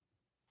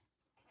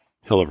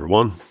Hello,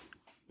 everyone.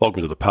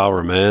 Welcome to the Power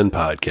of Man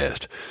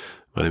podcast.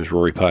 My name is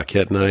Rory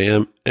Paquette, and I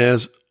am,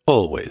 as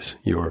always,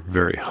 your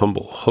very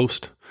humble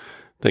host.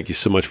 Thank you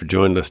so much for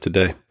joining us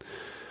today.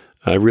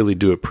 I really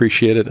do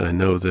appreciate it. I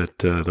know that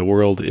the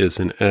world is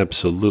an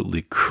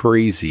absolutely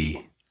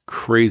crazy,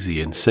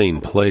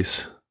 insane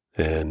place,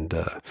 and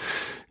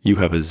you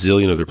have a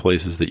zillion other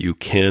places that you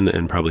can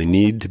and probably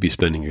need to be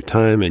spending your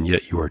time, and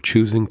yet you are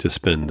choosing to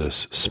spend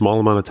this small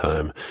amount of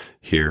time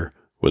here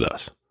with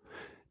us.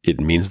 It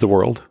means the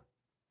world.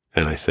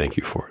 And I thank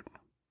you for it.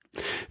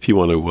 If you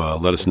want to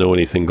let us know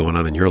anything going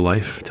on in your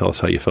life, tell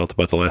us how you felt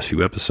about the last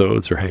few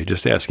episodes, or hey,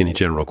 just ask any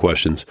general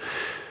questions,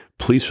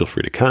 please feel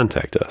free to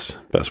contact us.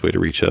 Best way to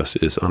reach us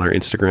is on our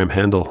Instagram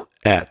handle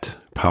at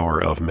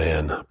Power of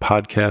Man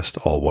Podcast,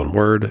 all one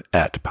word,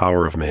 at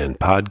Power of Man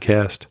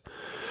Podcast,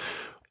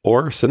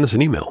 or send us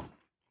an email.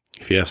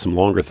 If you have some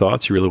longer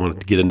thoughts, you really want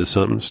to get into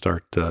something,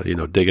 start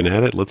digging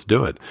at it, let's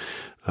do it.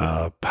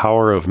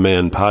 Power of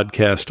Man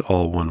Podcast,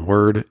 all one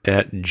word,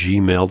 at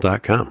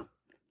gmail.com.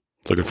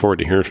 Looking forward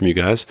to hearing from you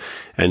guys.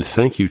 And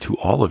thank you to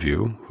all of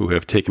you who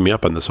have taken me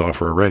up on this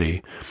offer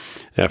already.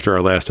 After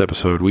our last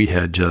episode, we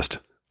had just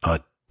a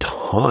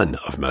ton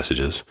of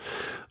messages,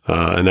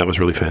 and that was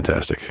really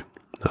fantastic.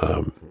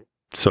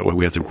 So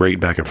we had some great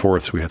back and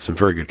forths. We had some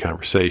very good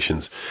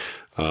conversations.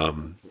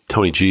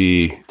 Tony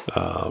G,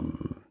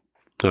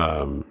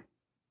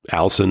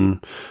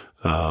 Allison,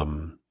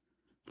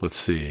 let's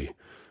see,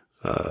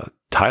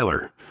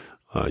 Tyler,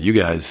 you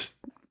guys,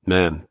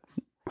 man,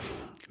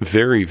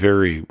 very,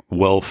 very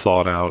well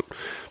thought out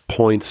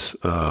points,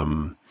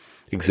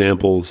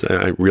 examples.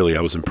 I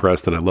was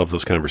impressed, and I love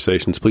those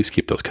conversations. Please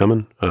keep those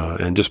coming.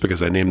 And just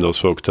because I named those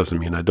folks doesn't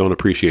mean I don't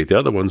appreciate the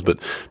other ones, but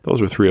those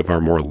were three of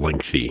our more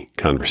lengthy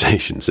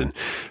conversations. And,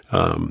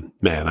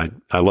 man,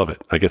 I love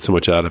it. I get so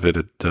much out of it.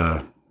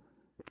 It,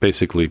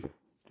 basically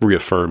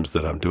reaffirms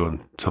that I'm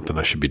doing something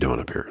I should be doing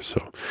up here.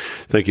 So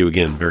thank you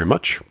again very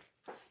much.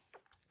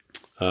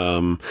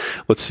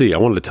 Let's see. I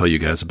wanted to tell you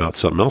guys about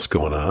something else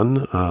going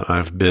on.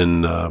 I've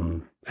been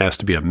asked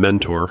to be a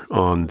mentor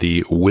on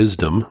the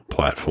Wisdom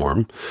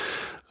platform,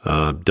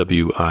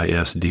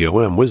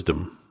 WISDOM,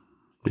 Wisdom.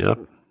 Yep,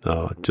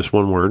 just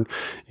one word.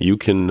 You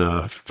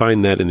can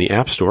find that in the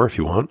App Store if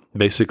you want.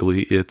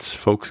 Basically, it's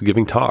folks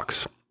giving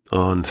talks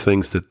on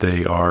things that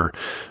they are,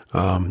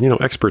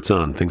 experts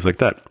on, things like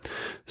that.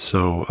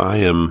 So I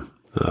am,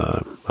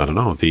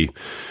 the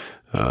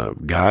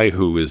guy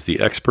who is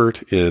the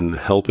expert in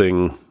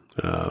helping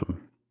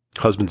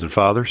husbands and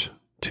fathers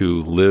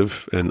to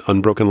live an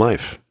unbroken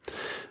life.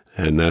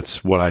 And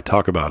that's what I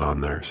talk about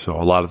on there. So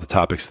a lot of the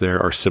topics there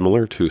are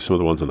similar to some of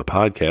the ones on the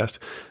podcast,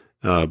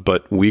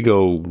 but we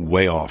go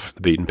way off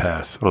the beaten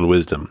path on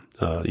Wisdom.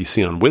 You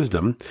see, on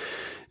Wisdom,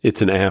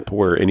 it's an app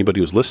where anybody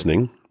who's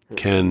listening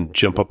can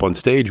jump up on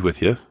stage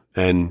with you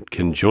and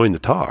can join the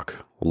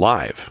talk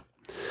live.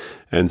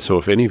 And so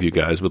if any of you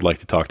guys would like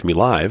to talk to me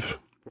live,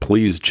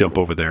 please jump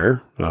over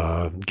there,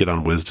 get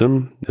on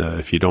Wisdom.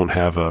 If you don't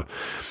have a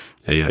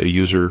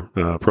user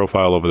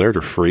profile over there,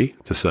 they're free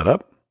to set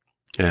up.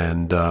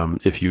 And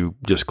if you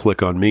just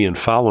click on me and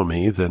follow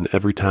me, then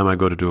every time I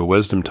go to do a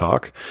Wisdom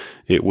talk,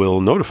 it will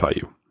notify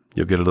you.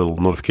 You'll get a little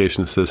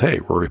notification that says,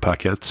 hey, Rory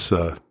Paquette's,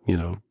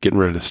 getting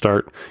ready to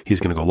start. He's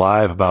going to go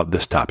live about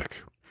this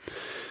topic.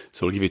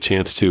 So it'll give you a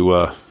chance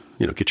to,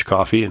 get your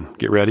coffee and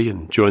get ready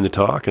and join the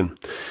talk and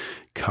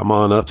come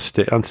on up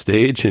on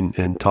stage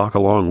and talk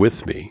along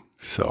with me.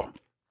 So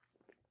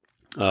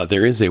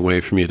there is a way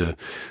for me to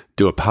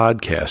do a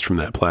podcast from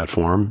that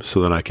platform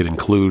so that I could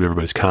include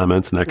everybody's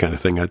comments and that kind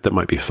of thing. That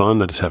might be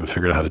fun. I just haven't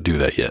figured out how to do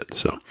that yet.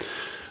 So,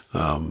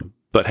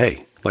 but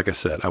hey, like I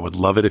said, I would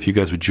love it if you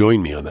guys would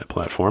join me on that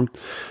platform.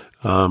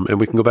 And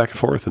we can go back and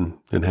forth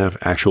and have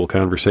actual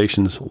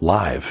conversations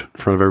live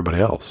in front of everybody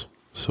else.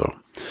 So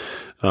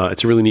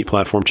it's a really neat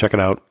platform. Check it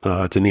out.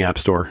 It's in the App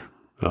Store.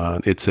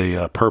 It's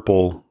a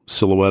purple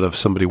silhouette of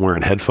somebody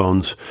wearing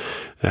headphones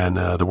and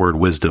the word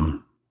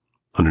Wisdom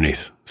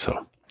underneath.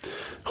 So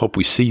hope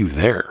we see you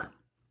there.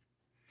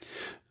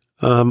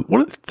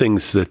 One of the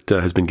things that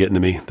has been getting to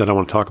me that I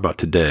want to talk about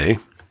today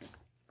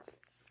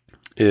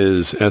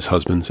is, as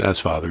husbands, as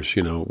fathers,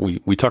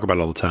 we talk about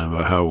it all the time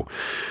about how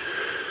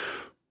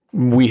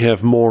we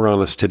have more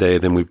on us today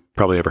than we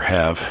probably ever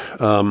have.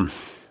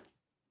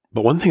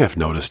 But one thing I've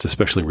noticed,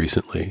 especially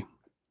recently,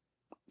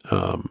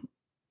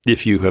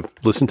 if you have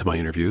listened to my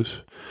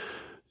interviews,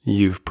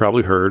 you've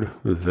probably heard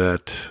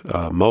that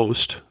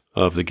most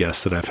of the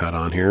guests that I've had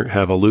on here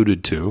have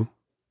alluded to,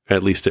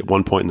 at least at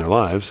one point in their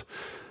lives,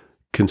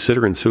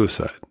 considering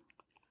suicide.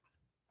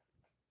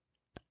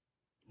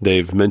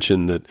 They've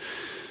mentioned that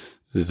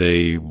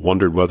they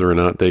wondered whether or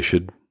not they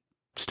should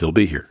still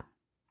be here.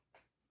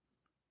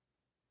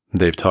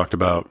 They've talked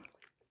about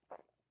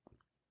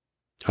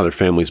how their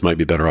families might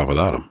be better off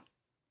without them.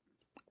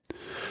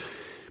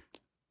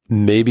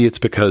 Maybe it's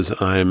because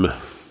I'm,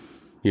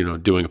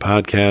 doing a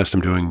podcast,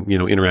 I'm doing,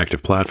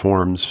 interactive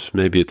platforms.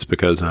 Maybe it's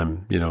because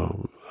I'm,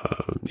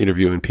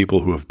 interviewing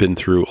people who have been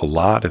through a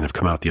lot and have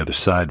come out the other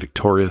side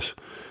victorious.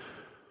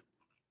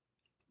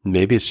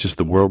 Maybe it's just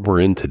the world we're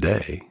in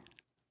today.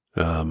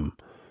 But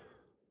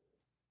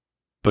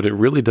it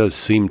really does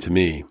seem to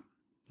me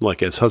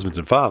like as husbands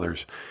and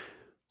fathers,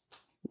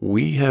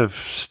 we have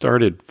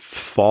started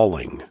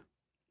falling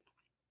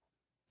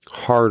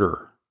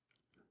harder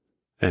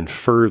and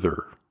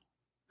further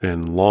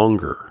and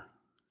longer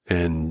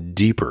and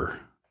deeper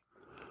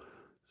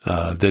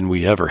than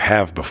we ever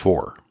have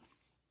before.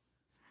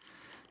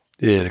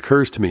 It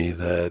occurs to me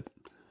that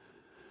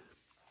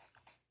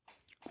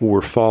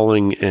we're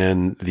falling,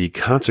 and the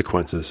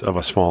consequences of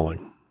us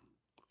falling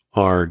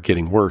are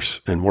getting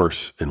worse and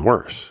worse and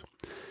worse.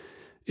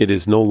 It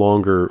is no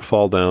longer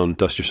fall down,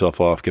 dust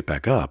yourself off, get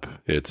back up.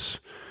 It's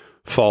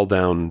fall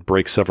down,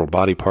 break several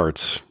body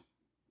parts,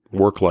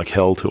 work like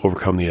hell to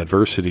overcome the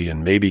adversity,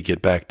 and maybe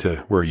get back to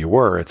where you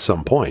were at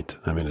some point.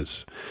 I mean,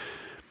 it's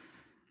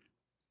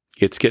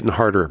getting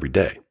harder every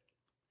day.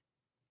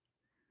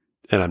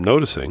 And I'm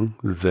noticing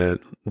that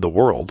the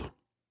world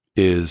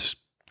is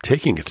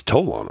taking its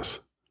toll on us.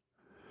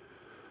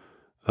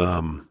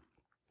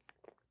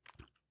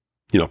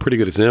 Pretty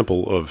good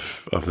example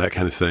of that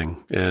kind of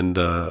thing. And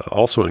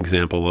also an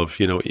example of,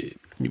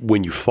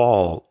 when you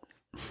fall,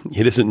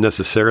 it isn't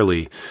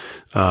necessarily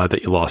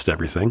that you lost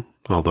everything,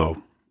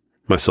 although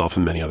myself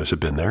and many others have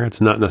been there. It's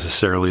not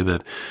necessarily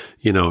that,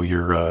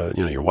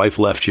 your wife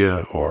left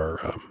you,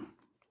 or,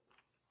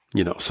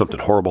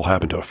 something horrible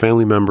happened to a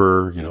family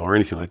member, or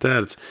anything like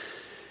that.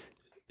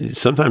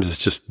 Sometimes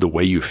it's just the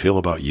way you feel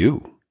about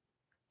you.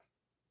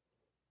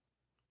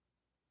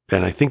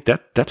 And I think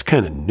that's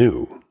kind of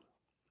new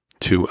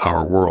to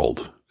our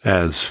world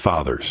as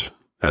fathers,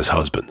 as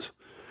husbands.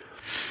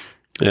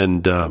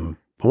 And I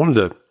wanted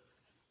to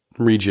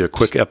read you a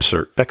quick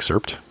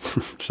excerpt,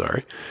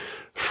 sorry,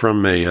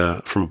 from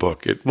a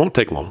book. It won't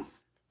take long,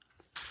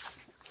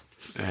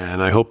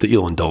 and I hope that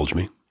you'll indulge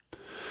me.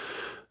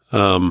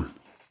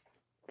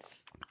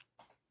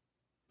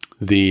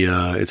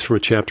 It's from a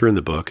chapter in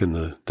the book, and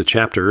the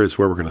chapter is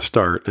where we're going to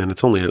start, and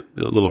it's only a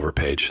little over a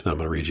page that I'm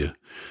going to read you.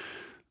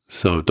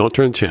 So don't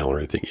turn the channel or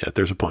anything yet.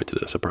 There's a point to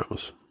this, I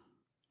promise.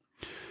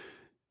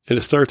 And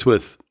it starts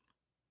with,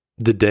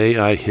 the day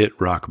I hit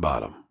rock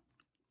bottom.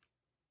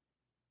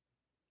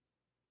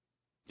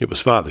 It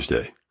was Father's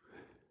Day.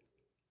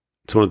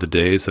 It's one of the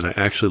days that I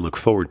actually look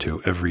forward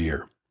to every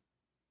year.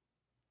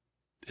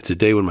 It's a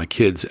day when my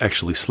kids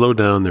actually slow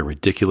down their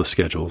ridiculous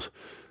schedules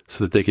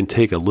so that they can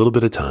take a little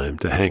bit of time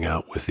to hang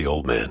out with the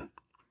old man.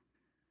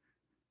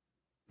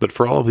 But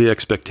for all of the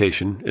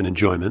expectation and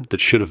enjoyment that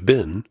should have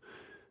been,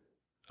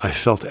 I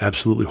felt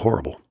absolutely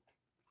horrible.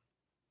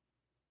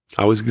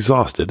 I was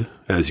exhausted,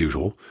 as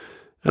usual,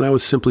 and I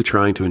was simply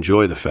trying to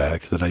enjoy the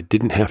fact that I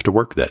didn't have to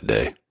work that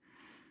day.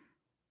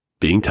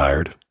 Being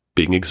tired,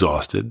 being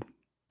exhausted,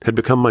 had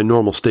become my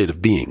normal state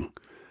of being.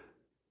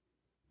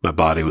 My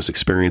body was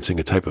experiencing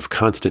a type of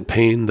constant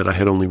pain that I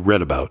had only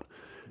read about,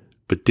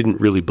 but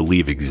didn't really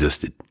believe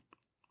existed.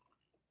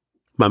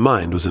 My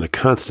mind was in a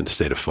constant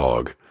state of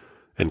fog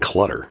and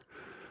clutter,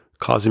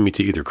 causing me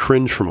to either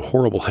cringe from a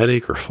horrible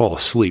headache or fall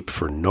asleep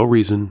for no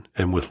reason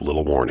and with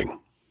little warning.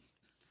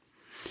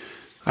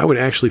 I would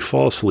actually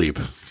fall asleep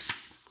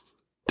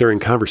during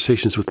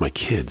conversations with my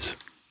kids.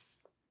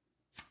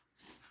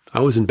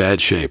 I was in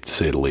bad shape, to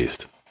say the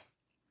least.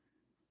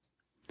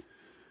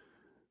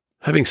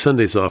 Having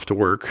Sundays off to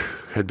work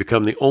had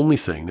become the only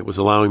thing that was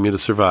allowing me to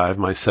survive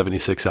my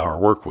 76-hour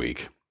work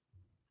week.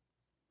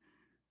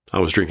 I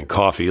was drinking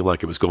coffee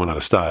like it was going out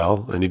of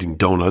style and eating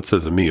donuts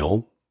as a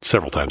meal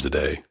several times a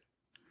day.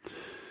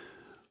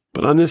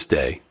 But on this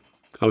day,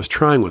 I was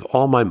trying with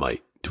all my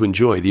might to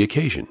enjoy the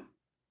occasion.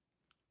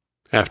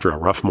 After a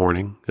rough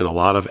morning and a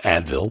lot of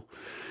Advil,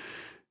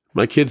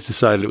 my kids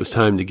decided it was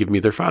time to give me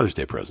their Father's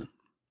Day present.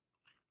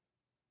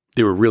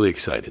 They were really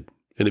excited,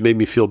 and it made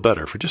me feel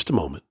better for just a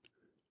moment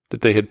that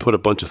they had put a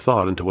bunch of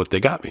thought into what they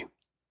got me.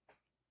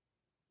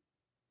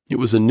 It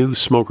was a new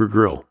smoker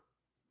grill.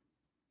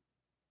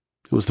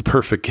 It was the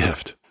perfect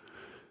gift,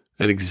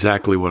 and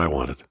exactly what I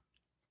wanted.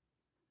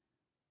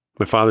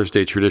 My Father's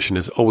Day tradition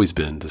has always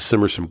been to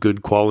simmer some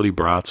good quality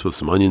brats with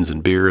some onions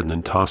and beer and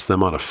then toss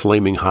them on a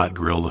flaming hot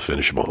grill to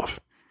finish them off.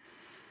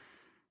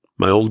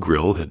 My old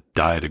grill had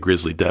died a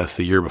grisly death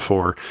the year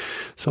before,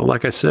 so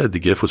like I said, the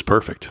gift was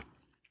perfect.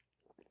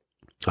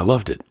 I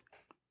loved it.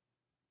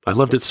 I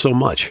loved it so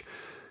much,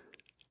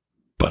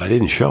 but I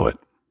didn't show it.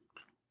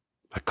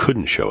 I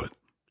couldn't show it.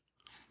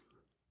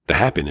 The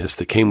happiness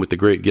that came with the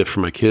great gift for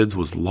my kids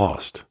was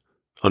lost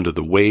under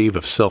the wave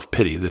of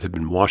self-pity that had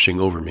been washing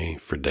over me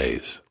for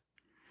days.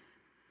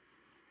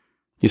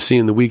 You see,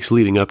 in the weeks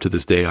leading up to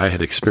this day, I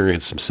had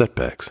experienced some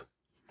setbacks.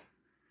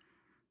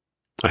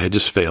 I had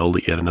just failed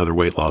at yet another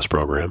weight loss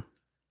program.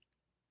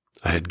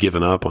 I had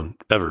given up on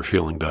ever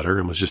feeling better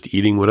and was just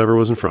eating whatever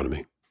was in front of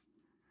me.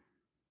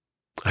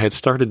 I had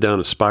started down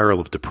a spiral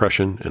of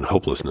depression and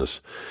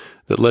hopelessness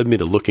that led me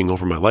to looking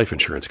over my life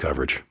insurance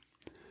coverage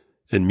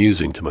and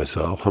musing to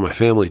myself how my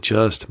family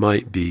just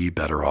might be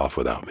better off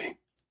without me.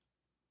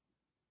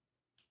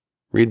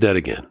 Read that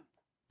again.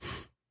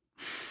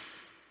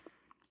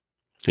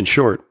 In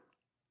short,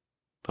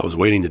 I was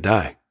waiting to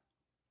die.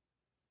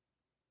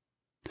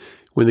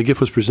 When the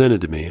gift was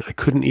presented to me, I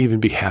couldn't even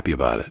be happy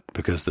about it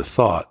because the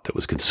thought that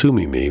was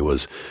consuming me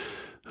was,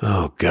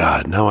 oh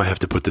God, now I have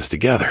to put this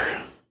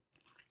together.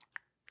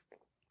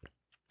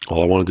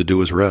 All I wanted to do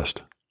was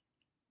rest.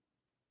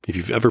 If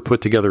you've ever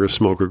put together a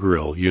smoker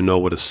grill, you know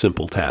what a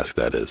simple task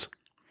that is.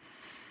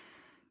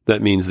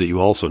 That means that you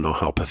also know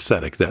how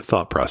pathetic that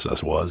thought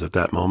process was at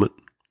that moment.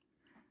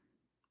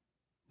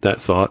 That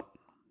thought,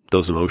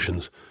 those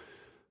emotions,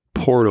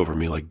 poured over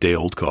me like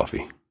day-old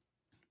coffee.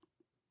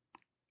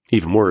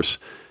 Even worse,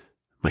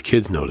 my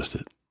kids noticed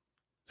it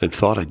and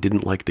thought I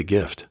didn't like the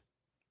gift.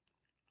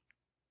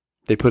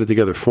 They put it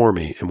together for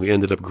me, and we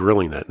ended up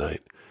grilling that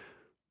night.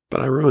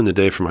 But I ruined the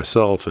day for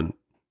myself, and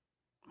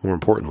more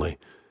importantly,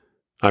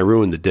 I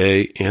ruined the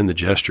day and the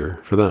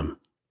gesture for them.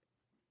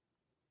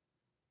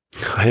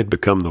 I had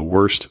become the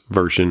worst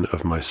version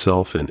of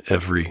myself in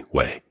every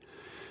way,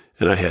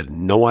 and I had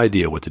no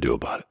idea what to do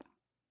about it.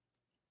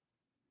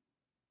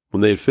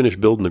 When they had finished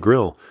building the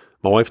grill,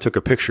 my wife took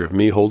a picture of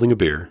me holding a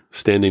beer,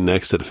 standing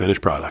next to the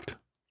finished product.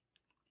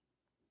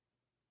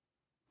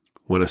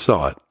 When I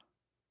saw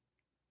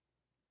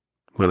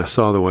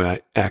the way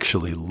I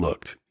actually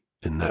looked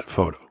in that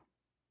photo,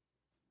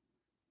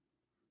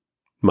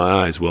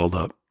 my eyes welled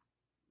up,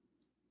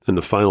 and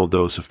the final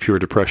dose of pure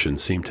depression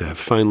seemed to have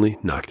finally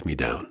knocked me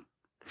down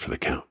for the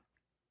count.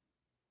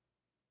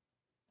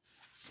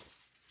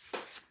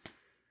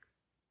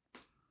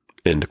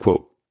 End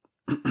quote.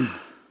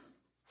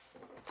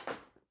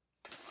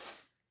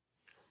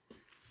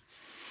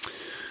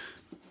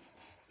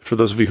 For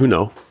those of you who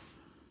know,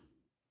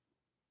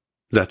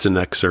 that's an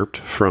excerpt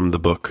from the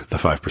book, The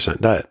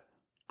 5% Diet.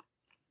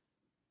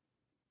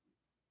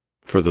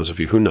 For those of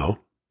you who know,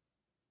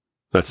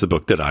 that's the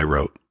book that I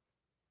wrote,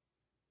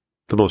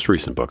 the most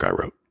recent book I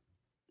wrote.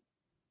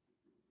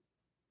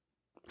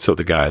 So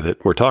the guy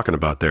that we're talking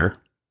about there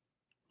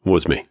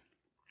was me.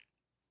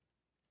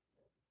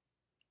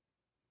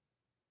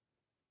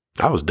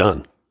 I was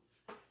done.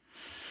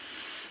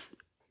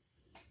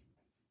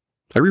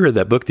 I reread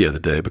that book the other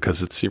day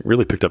because it's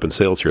really picked up in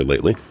sales here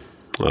lately.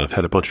 I've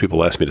had a bunch of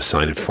people ask me to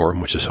sign it for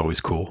them, which is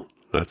always cool.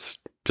 That's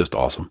just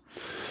awesome.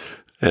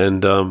 And,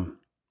 but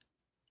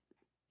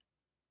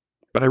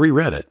I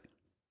reread it,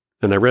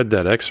 and I read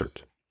that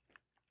excerpt.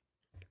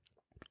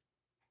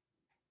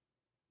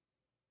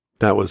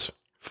 That was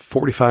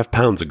 45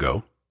 pounds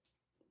ago,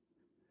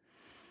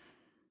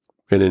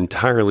 an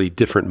entirely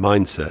different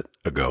mindset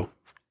ago.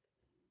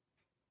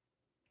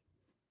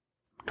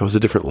 It was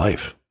a different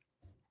life.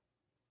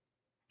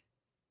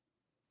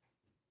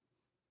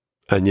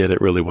 And yet it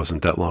really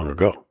wasn't that long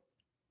ago.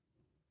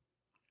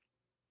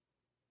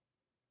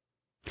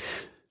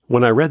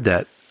 When I read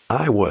that,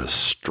 I was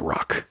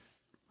struck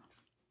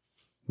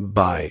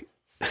by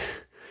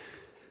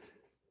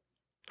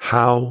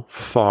how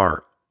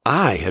far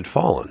I had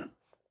fallen.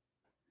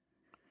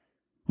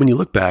 When you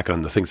look back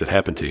on the things that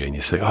happened to you and you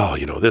say, oh,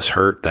 this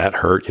hurt, that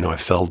hurt, I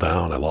fell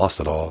down, I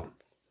lost it all.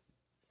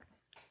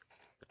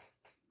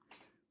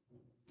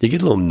 You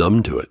get a little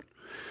numb to it.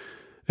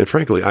 And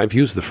frankly, I've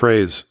used the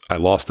phrase, I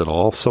lost it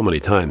all, so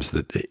many times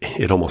that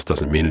it almost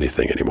doesn't mean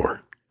anything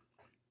anymore.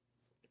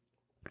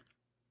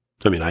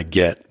 I mean, I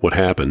get what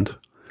happened,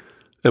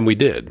 and we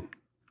did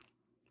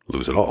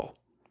lose it all.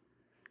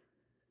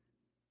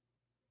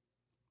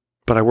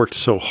 But I worked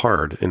so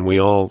hard, and we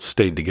all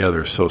stayed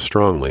together so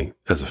strongly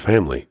as a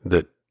family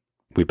that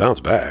we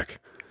bounced back.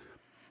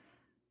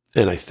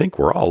 And I think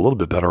we're all a little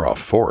bit better off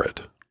for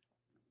it.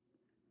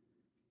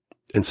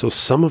 And so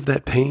some of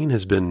that pain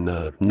has been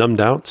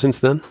numbed out since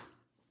then.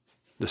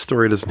 The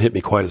story doesn't hit me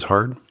quite as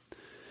hard.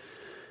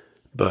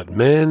 But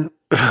man,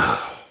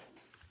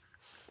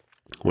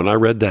 when I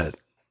read that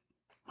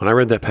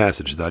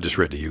passage that I just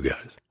read to you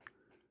guys,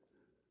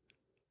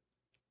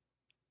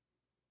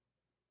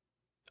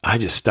 I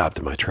just stopped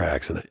in my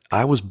tracks, and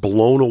I was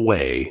blown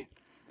away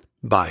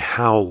by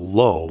how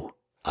low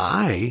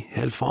I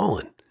had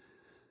fallen.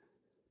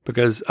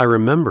 Because I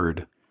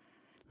remembered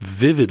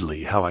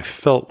vividly how I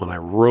felt when I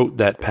wrote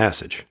that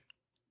passage,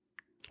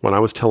 when I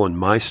was telling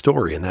my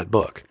story in that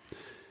book.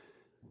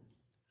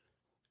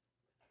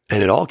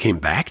 And it all came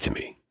back to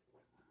me.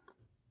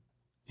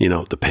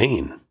 The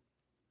pain,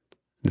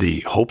 the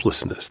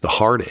hopelessness, the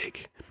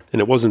heartache. And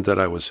it wasn't that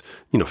I was,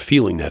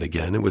 feeling that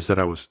again. It was that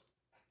I was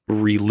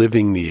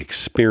reliving the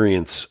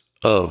experience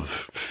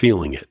of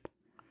feeling it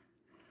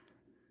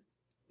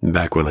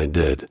back when I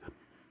did.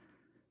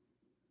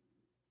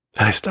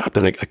 And I stopped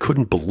and I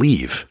couldn't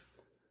believe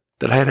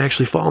that I had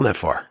actually fallen that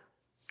far.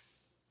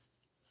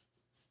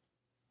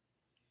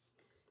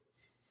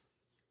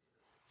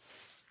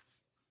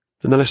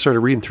 And then I started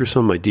reading through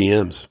some of my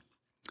DMs,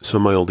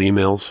 some of my old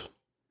emails,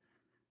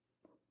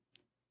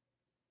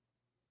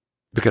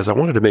 because I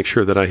wanted to make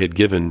sure that I had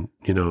given,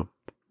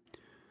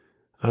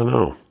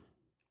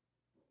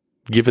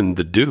 given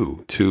the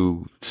due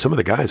to some of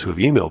the guys who have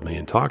emailed me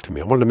and talked to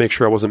me. I wanted to make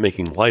sure I wasn't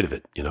making light of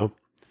it, And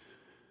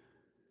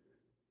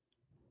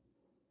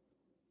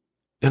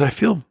I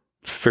feel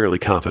fairly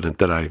confident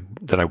that I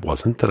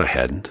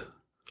hadn't.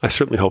 I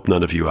certainly hope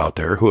none of you out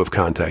there who have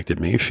contacted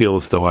me feel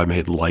as though I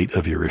made light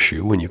of your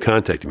issue when you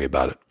contacted me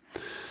about it.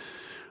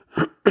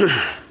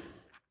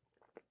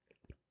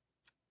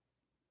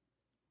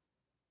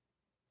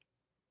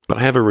 But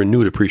I have a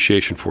renewed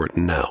appreciation for it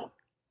now,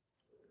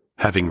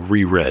 having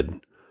reread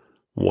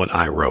what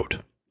I wrote,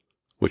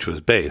 which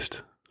was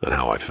based on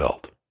how I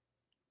felt.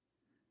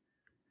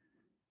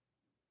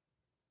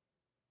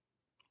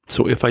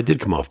 So if I did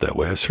come off that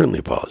way, I certainly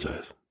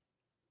apologize.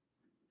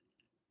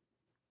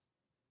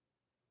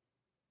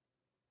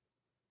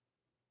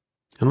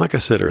 And like I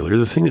said earlier,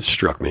 the thing that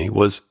struck me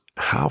was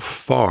how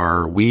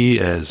far we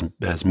as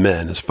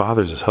men, as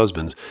fathers, as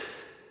husbands,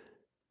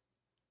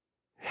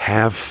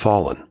 have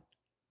fallen.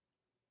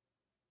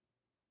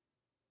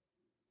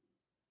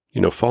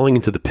 You know, falling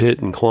into the pit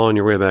and clawing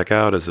your way back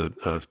out is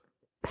a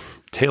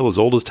tale as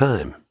old as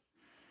time.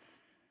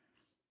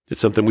 It's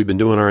something we've been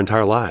doing our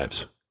entire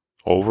lives,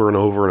 over and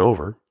over and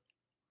over.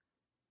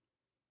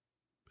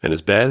 And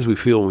as bad as we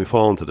feel when we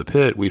fall into the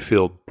pit, we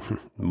feel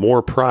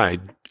more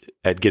pride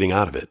at getting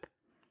out of it.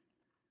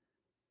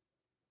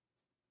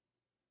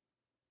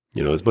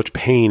 You know, as much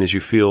pain as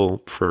you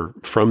feel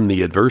from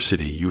the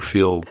adversity, you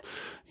feel,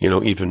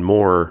 even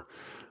more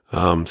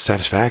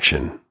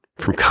satisfaction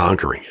from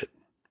conquering it.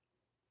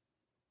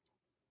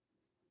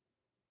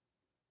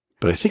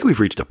 But I think we've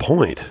reached a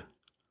point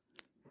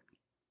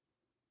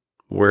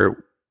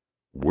where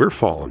we're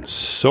falling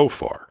so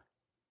far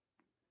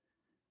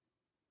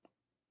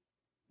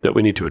that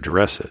we need to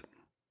address it.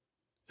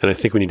 And I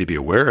think we need to be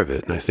aware of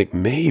it. And I think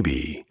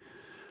maybe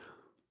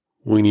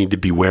we need to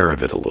beware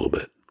of it a little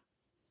bit.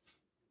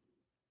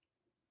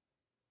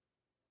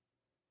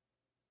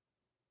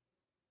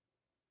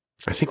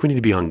 I think we need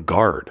to be on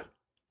guard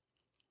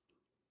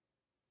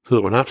so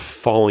that we're not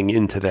falling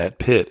into that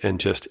pit and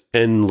just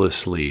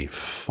endlessly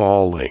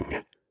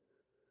falling.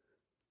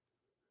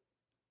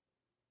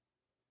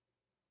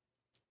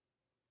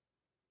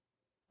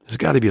 There's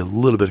got to be a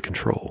little bit of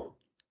control.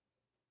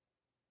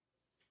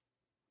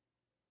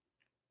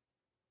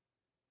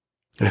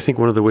 And I think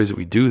one of the ways that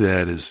we do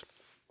that is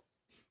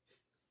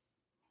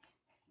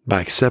by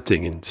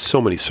accepting in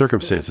so many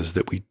circumstances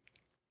that we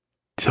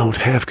don't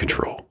have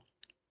control.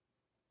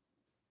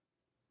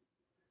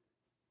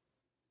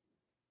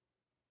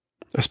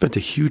 I spent a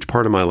huge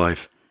part of my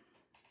life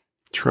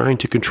trying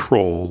to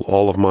control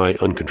all of my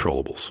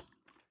uncontrollables.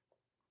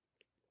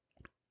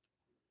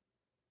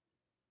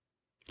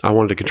 I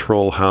wanted to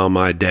control how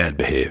my dad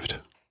behaved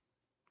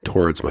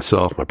towards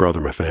myself, my brother,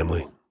 my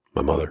family,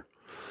 my mother.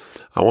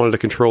 I wanted to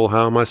control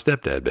how my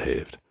stepdad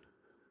behaved.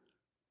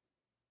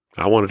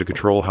 I wanted to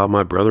control how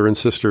my brother and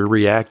sister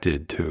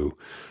reacted to,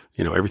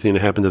 everything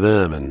that happened to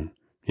them and,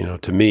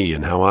 to me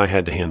and how I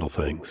had to handle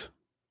things.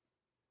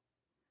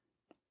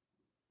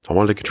 I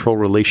wanted to control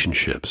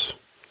relationships.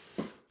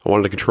 I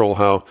wanted to control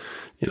how,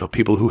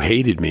 people who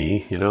hated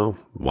me,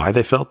 why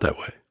they felt that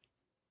way.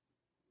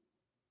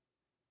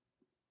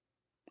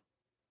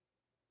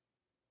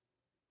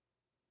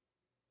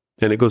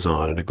 And it goes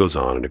on and it goes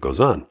on and it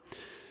goes on.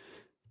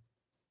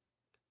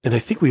 And I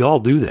think we all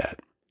do that.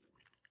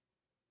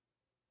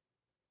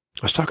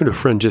 I was talking to a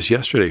friend just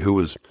yesterday who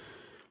was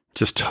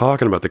just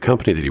talking about the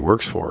company that he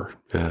works for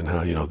and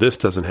how, this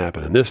doesn't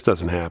happen and this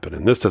doesn't happen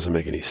and this doesn't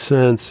make any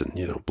sense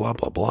and, blah,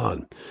 blah, blah.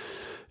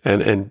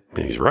 And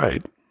he's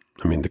right.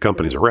 I mean, the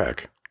company's a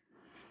wreck.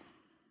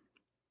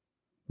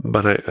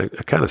 But I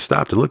kind of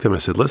stopped and looked at him and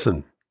I said,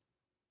 listen,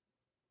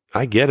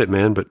 I get it,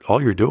 man, but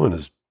all you're doing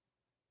is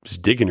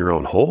just digging your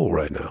own hole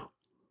right now.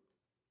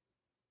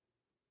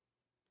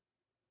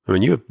 I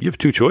mean, you have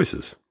two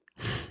choices.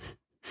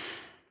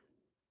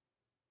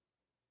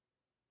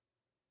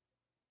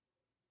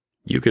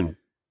 You can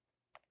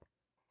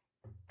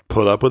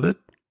put up with it,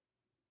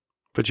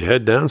 put your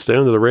head down, stay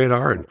under the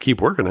radar, and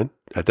keep working it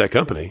at that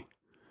company.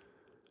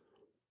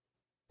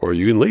 Or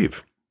you can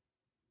leave.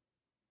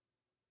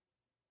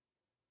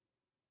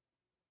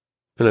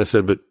 And I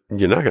said, but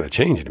you're not going to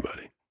change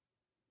anybody.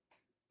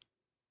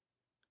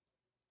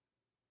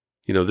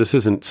 This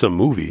isn't some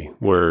movie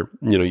where,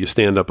 you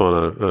stand up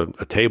on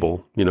a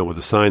table, with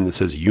a sign that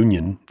says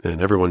union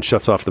and everyone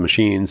shuts off the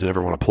machines and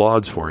everyone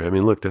applauds for you. I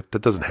mean, look, that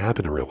doesn't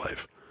happen in real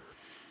life.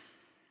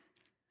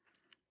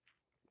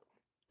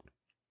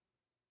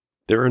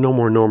 There are no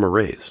more Norma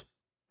Rays.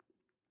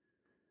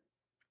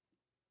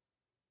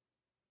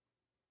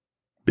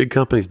 Big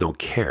companies don't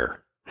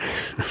care.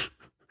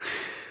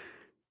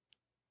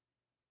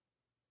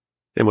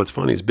 And what's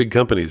funny is big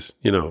companies,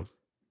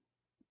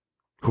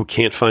 who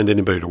can't find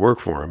anybody to work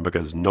for them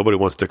because nobody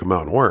wants to come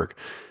out and work,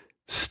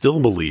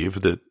 still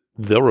believe that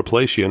they'll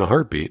replace you in a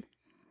heartbeat.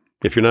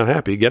 If you're not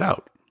happy, get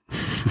out.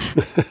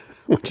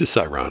 Which is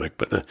ironic,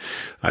 but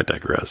I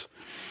digress.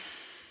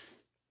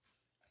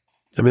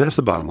 I mean, that's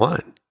the bottom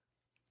line.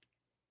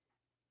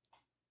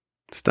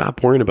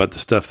 Stop worrying about the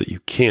stuff that you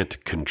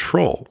can't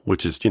control,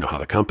 which is, how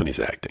the company's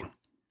acting.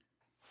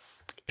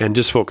 And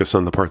just focus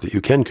on the part that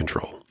you can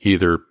control.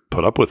 Either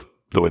put up with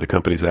the way the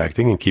company's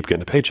acting and keep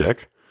getting a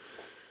paycheck,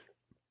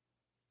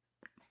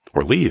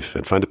 or leave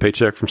and find a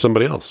paycheck from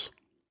somebody else.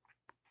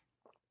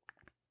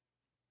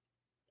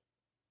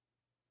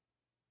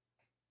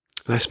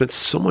 And I spent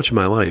so much of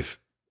my life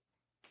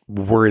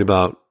worried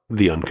about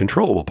the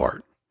uncontrollable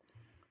part.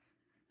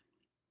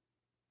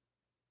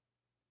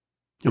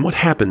 And what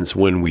happens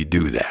when we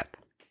do that?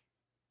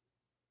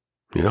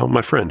 You know,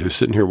 my friend who's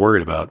sitting here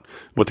worried about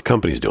what the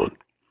company's doing.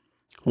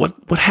 What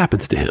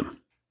happens to him?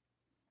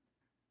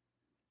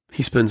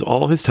 He spends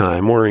all of his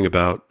time worrying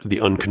about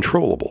the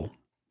uncontrollable.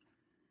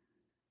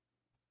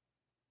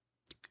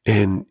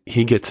 And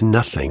he gets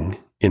nothing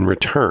in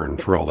return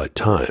for all that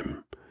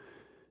time,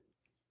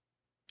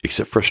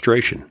 except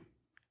frustration.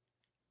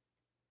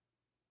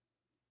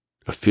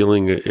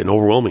 An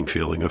overwhelming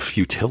feeling of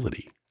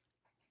futility.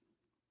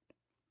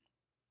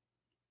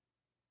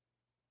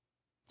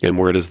 And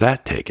where does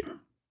that take him?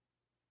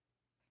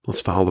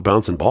 Let's follow the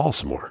bouncing ball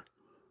some more.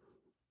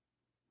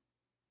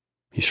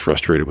 He's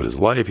frustrated with his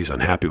life. He's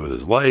unhappy with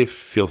his life.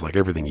 Feels like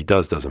everything he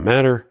does doesn't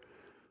matter.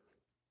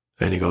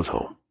 And he goes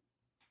home.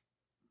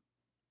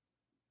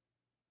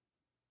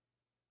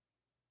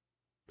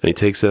 And he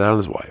takes it out on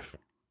his wife.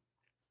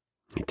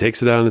 He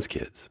takes it out on his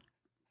kids.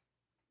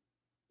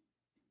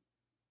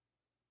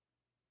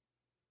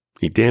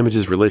 He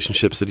damages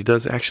relationships that he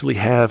does actually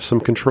have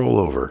some control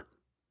over.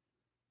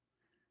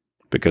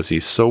 Because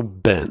he's so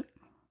bent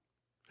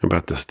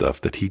about this stuff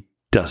that he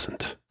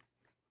doesn't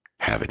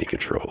have any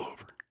control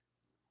over.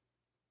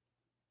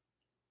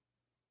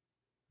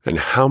 And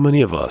how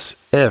many of us,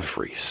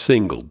 every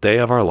single day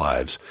of our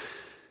lives,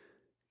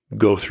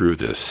 go through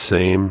this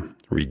same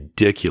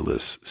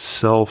ridiculous,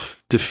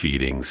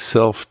 self-defeating,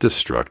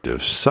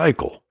 self-destructive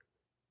cycle?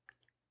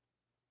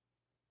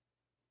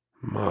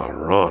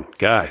 Ron,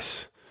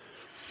 guys,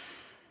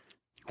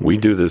 we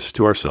do this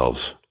to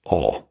ourselves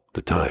all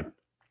the time.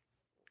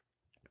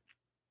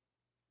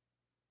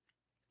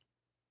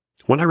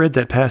 When I read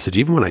that passage,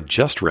 even when I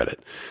just read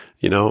it,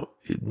 you know,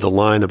 the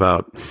line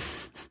about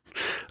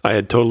I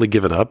had totally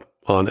given up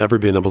on ever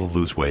being able to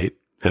lose weight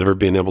and ever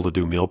being able to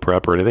do meal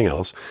prep or anything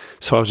else.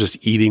 So I was just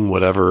eating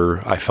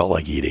whatever I felt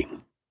like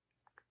eating.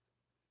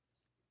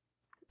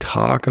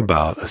 Talk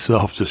about a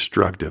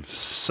self-destructive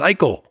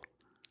cycle.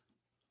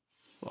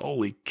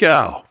 Holy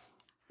cow.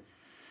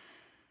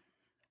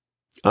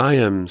 I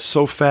am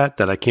so fat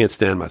that I can't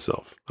stand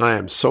myself. I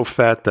am so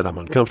fat that I'm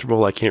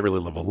uncomfortable. I can't really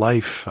live a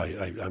life.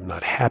 I'm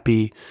not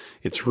happy.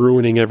 It's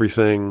ruining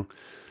everything.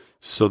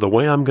 So the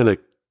way I'm going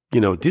to,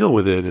 deal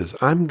with it is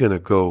I'm going to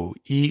go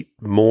eat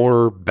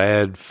more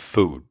bad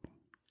food.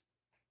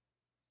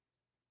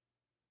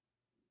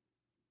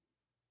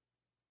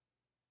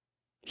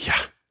 Yeah.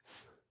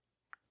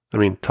 I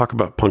mean, talk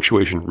about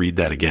punctuation. Read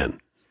that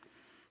again.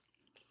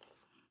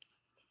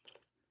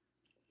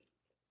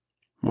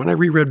 When I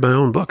reread my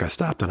own book, I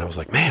stopped and I was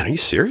like, man, are you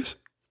serious?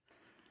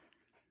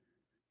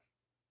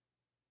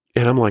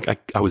 And I'm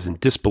like, I was in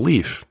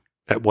disbelief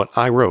at what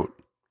I wrote,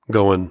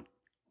 going,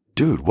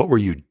 dude, what were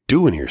you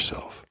doing to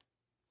yourself?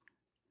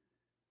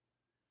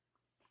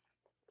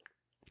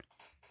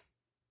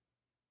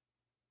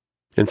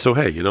 And so,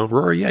 hey,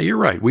 Rory, yeah, you're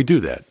right. We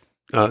do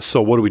that.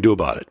 So what do we do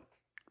about it?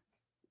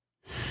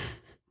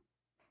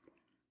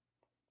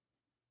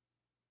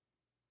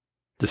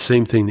 The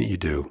same thing that you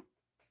do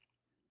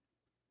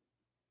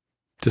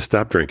to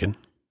stop drinking,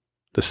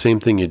 the same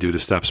thing you do to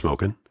stop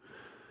smoking.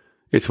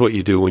 It's what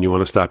you do when you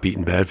want to stop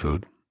eating bad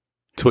food.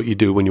 It's what you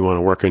do when you want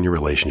to work on your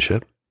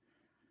relationship.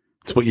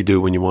 It's what you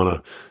do when you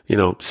want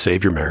to,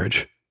 save your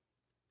marriage.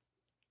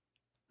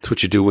 It's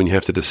what you do when you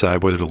have to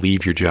decide whether to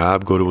leave your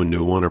job, go to a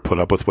new one, or put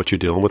up with what you're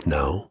dealing with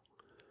now.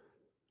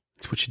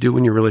 It's what you do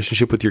when your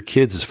relationship with your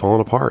kids is falling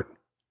apart.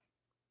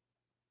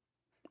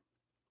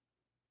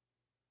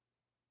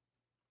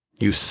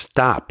 You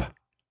stop.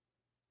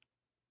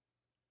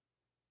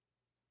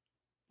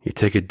 You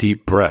take a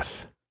deep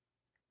breath.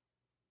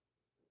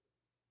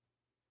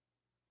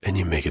 And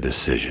you make a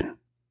decision.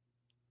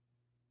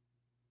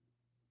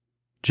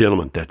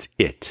 Gentlemen, that's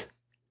it.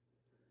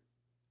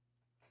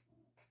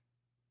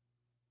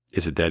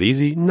 Is it that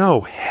easy?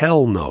 No,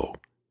 hell no.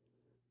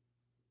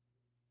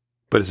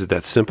 But is it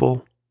that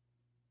simple?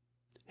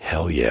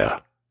 Hell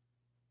yeah.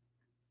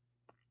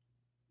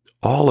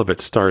 All of it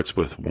starts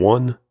with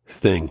one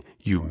thing.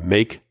 You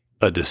make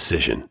a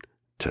decision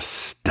to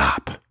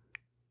stop.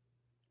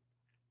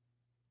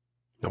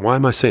 Now, why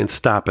am I saying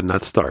stop and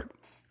not start?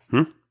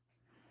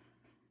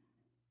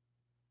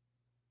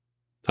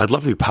 I'd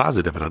love to be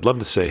positive and I'd love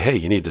to say, hey,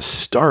 you need to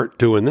start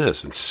doing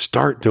this and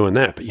start doing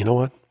that. But you know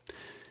what?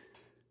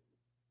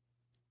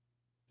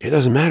 It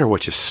doesn't matter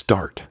what you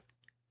start.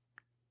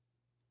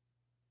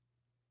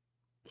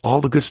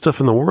 All the good stuff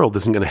in the world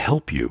isn't going to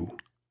help you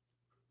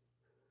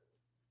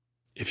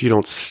if you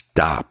don't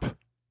stop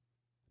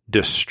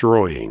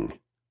destroying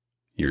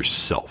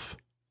yourself.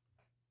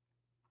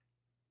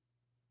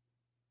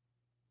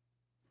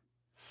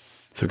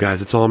 So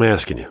guys, that's all I'm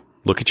asking you.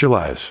 Look at your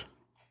lives.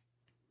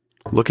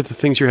 Look at the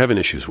things you're having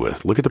issues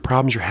with. Look at the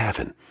problems you're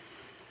having.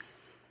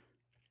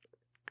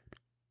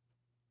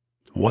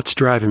 What's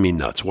driving me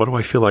nuts? What do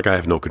I feel like I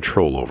have no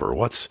control over?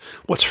 What's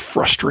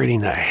frustrating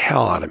the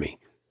hell out of me?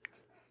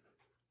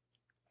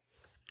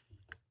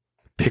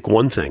 Pick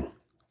one thing.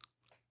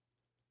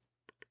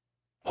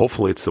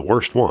 Hopefully it's the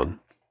worst one.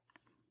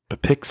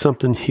 But pick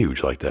something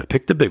huge like that.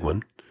 Pick the big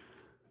one.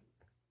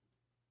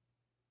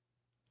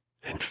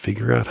 And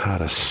figure out how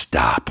to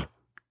stop.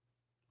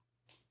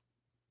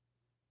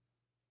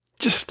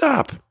 Just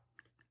stop.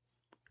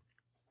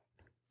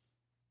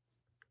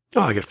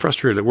 Oh, I get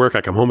frustrated at work.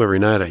 I come home every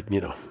night. I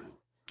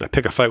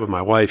pick a fight with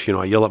my wife.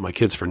 I yell at my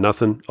kids for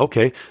nothing.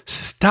 Okay,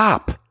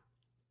 stop.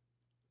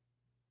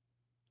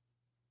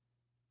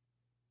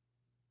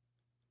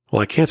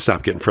 Well, I can't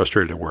stop getting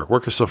frustrated at work.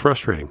 Work is so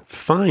frustrating.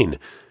 Fine.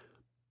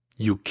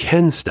 You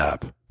can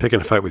stop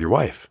picking a fight with your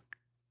wife.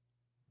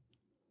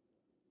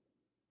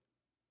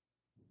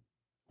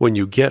 When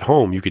you get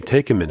home, you can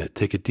take a minute,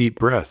 take a deep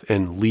breath,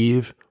 and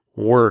leave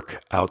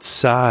work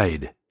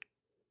outside.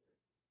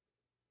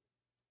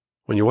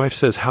 When your wife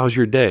says, "How's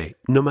your day?"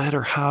 No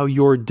matter how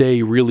your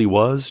day really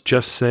was,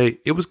 just say,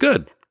 "It was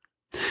good."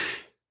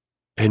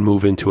 And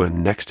move into a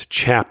next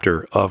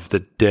chapter of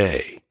the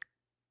day.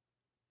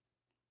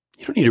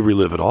 You don't need to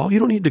relive it all. You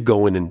don't need to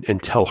go in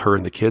and tell her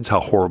and the kids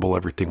how horrible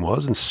everything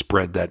was and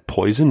spread that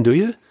poison, do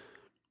you?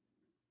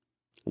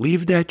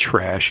 Leave that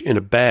trash in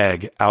a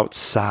bag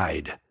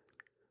outside.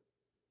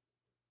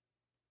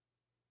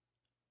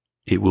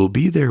 It will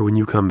be there when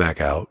you come back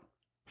out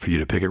for you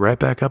to pick it right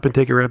back up and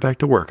take it right back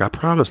to work. I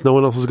promise no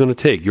one else is going to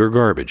take your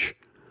garbage.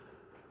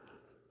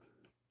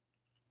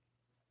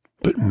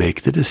 But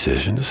make the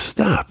decision to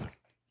stop.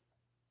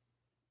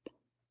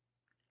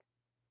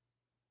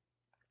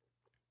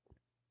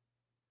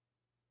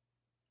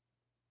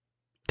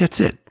 That's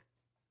it.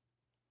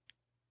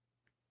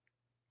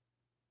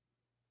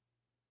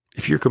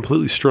 If you're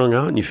completely strung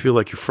out and you feel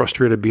like you're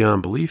frustrated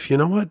beyond belief, you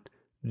know what?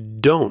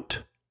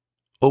 Don't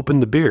open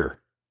the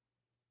beer.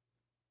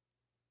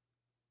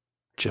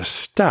 Just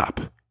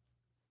stop.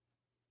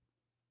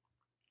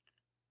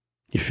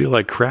 You feel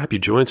like crap, your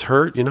joints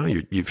hurt,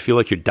 you feel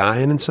like you're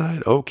dying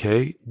inside.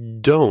 Okay,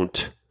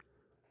 don't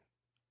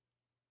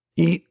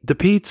eat the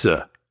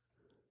pizza.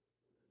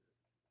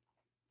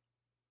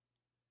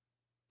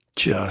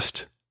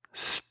 Just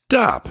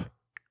stop.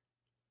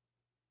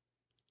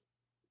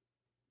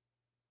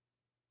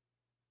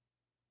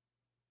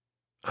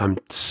 I'm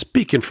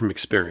speaking from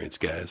experience,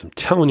 guys. I'm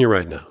telling you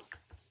right now.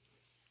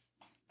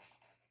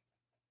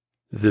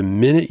 The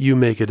minute you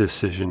make a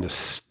decision to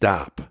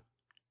stop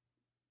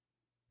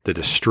the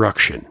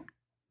destruction,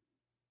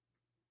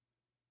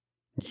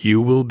 you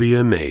will be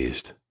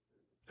amazed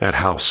at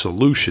how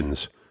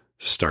solutions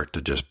start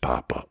to just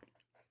pop up.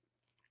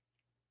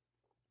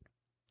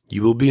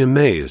 You will be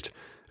amazed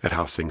at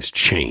how things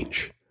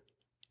change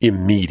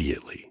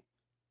immediately.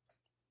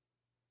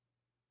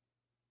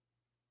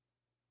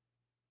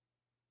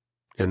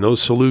 And those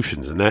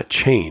solutions and that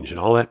change and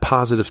all that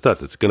positive stuff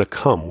that's going to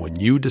come when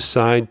you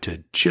decide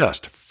to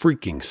just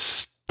freaking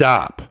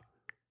stop.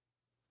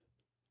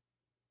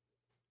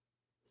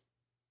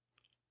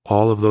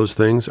 All of those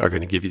things are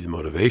going to give you the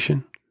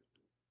motivation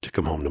to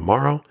come home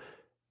tomorrow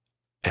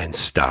and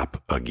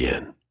stop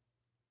again.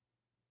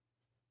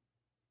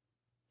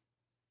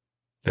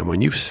 And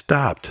when you've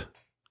stopped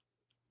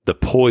the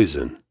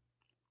poison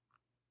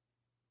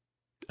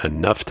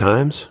enough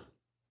times,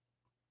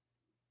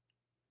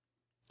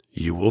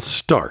 you will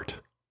start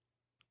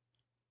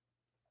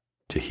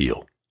to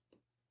heal.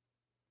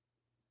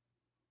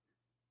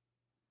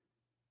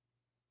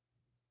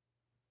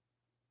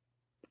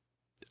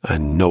 I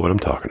know what I'm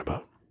talking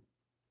about.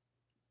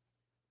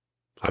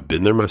 I've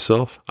been there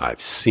myself.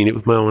 I've seen it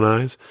with my own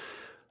eyes.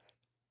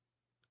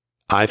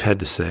 I've had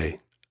to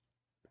say,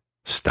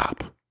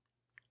 stop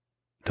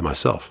to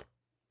myself.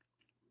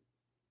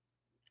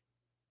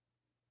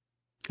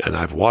 And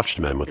I've watched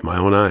men with my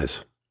own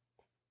eyes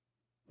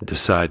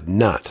decide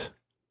not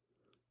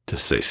to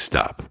say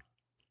stop.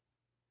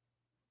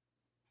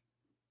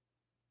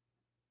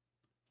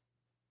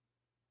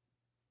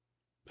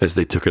 As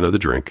they took another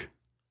drink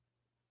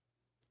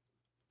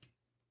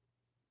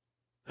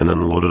and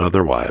unloaded on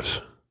their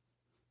wives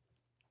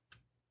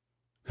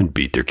and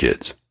beat their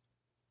kids.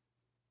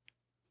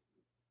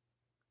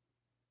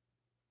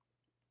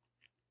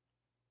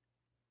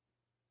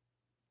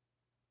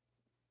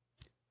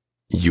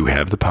 You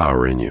have the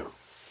power in you.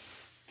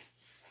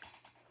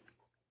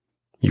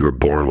 You were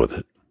born with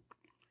it.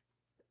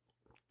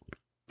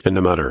 And no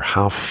matter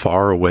how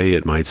far away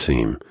it might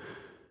seem,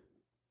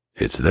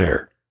 it's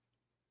there.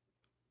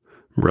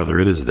 Brother,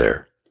 it is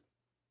there.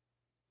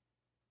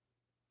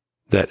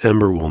 That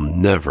ember will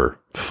never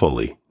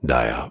fully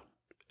die out,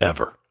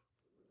 ever.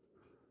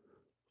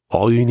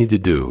 All you need to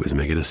do is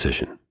make a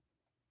decision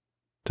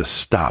to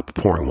stop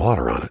pouring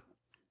water on it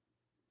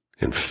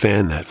and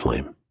fan that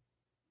flame.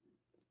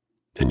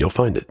 And you'll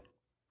find it.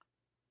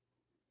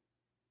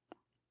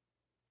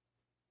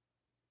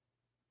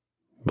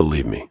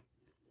 Believe me,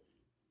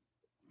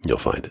 you'll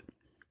find it.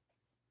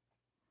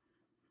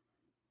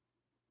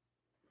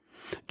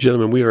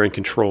 Gentlemen, we are in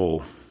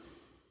control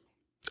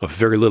of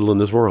very little in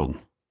this world.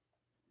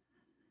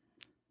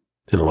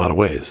 In a lot of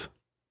ways.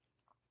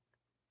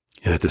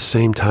 And at the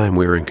same time,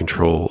 we are in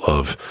control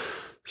of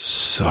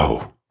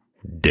so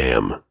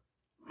damn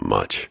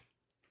much.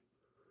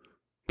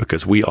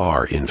 because we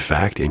are, in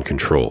fact, in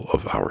control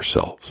of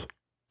ourselves.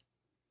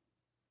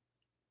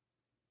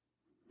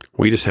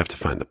 We just have to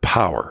find the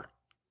power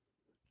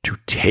to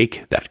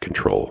take that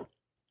control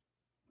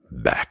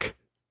back.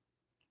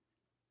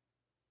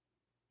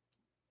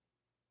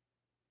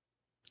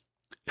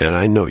 And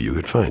I know you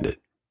could find it.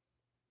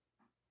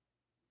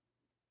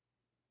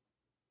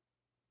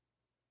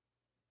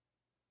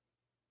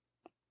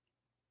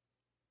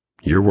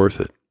 You're worth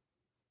it.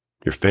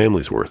 Your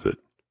family's worth it.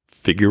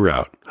 Figure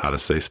out how to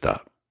say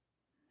stop.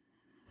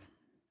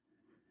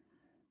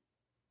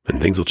 And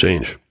things will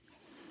change.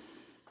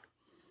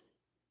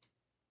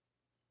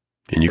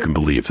 And you can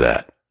believe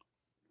that.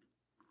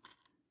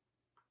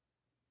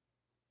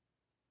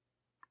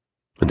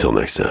 Until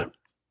next time.